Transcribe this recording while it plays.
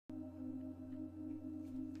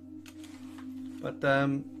But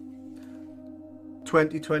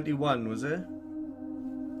 2021 was it?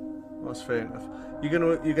 That's fair enough. You're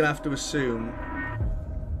gonna have to assume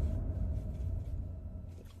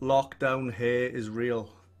lockdown here is real.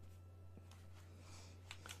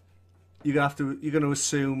 You're gonna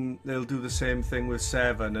assume they'll do the same thing with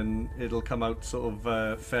 7 and it'll come out sort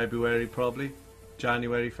of February probably.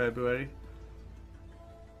 January, February.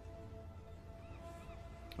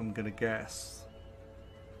 I'm gonna guess.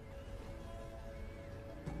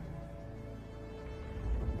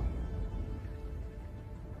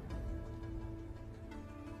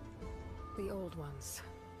 The old ones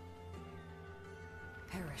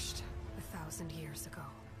perished 1,000 years ago.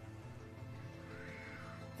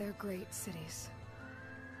 Their great cities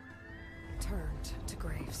turned to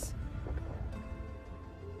graves.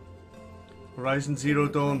 Horizon Zero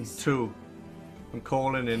Dawn 2. I'm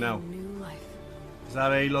calling it now. New life. Is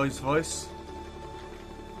that Aloy's voice?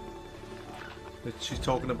 That she's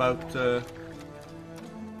talking about?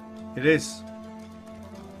 It is.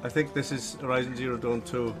 I think this is Horizon Zero Dawn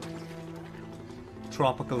 2.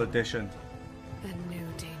 Tropical Edition. And new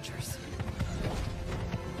dangers.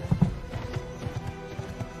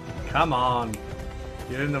 Come on.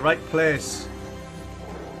 You're in the right place.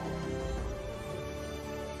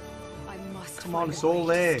 I must Come on, it's all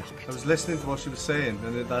there. I was listening to what she was saying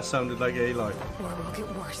and that sounded like Aloy. Or it will get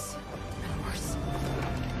worse and worse.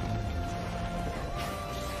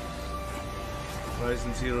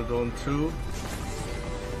 Horizon Zero Dawn 2.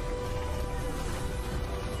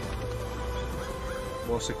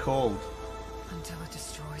 What's it called? Until it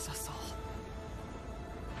destroys us all.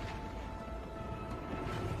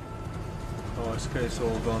 Oh, it's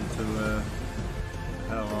all gone to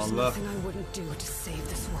hell or There's luck. nothing I wouldn't do to save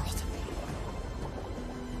this world.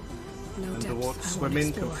 No Underwater depths I won't swimming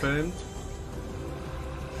explore. confirmed.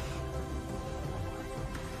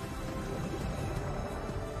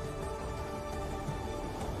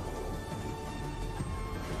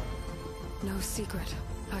 No secret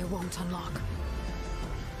I won't unlock.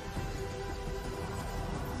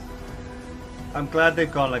 I'm glad they've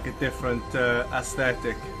got like a different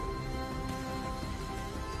aesthetic.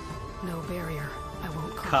 No barrier I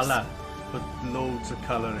won't cross. Colour. Put loads of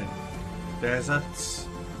colour in. Deserts.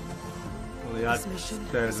 Well, they had This mission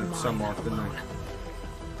is deserts mine somewhat, didn't alone. they?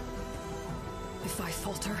 If I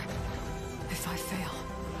falter, if I fail,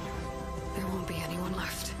 there won't be anyone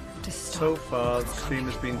left to stop. So far, the what's stream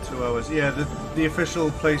coming. has been 2 hours. Yeah, the official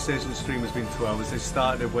PlayStation stream has been 2 hours. They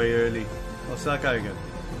started it way early. What's that guy again?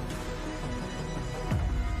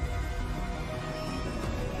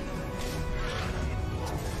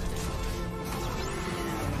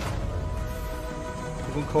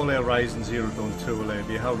 We won't call it Horizon Zero Dawn 2, will it? It'll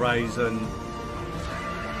be Horizon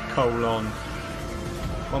colon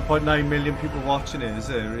 1.9 million people watching it, is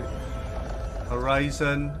it?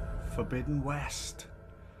 Horizon Forbidden West.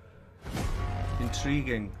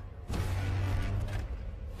 Intriguing.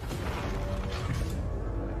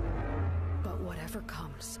 But whatever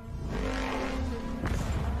comes,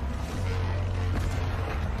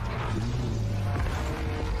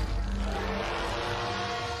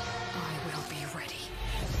 I will be ready.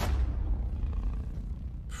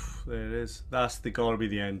 There it is. That's gotta be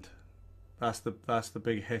the end. That's the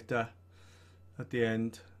big hitter at the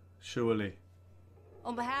end, surely.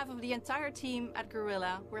 On behalf of the entire team at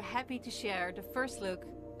Gorilla, we're happy to share the first look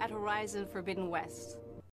at Horizon Forbidden West.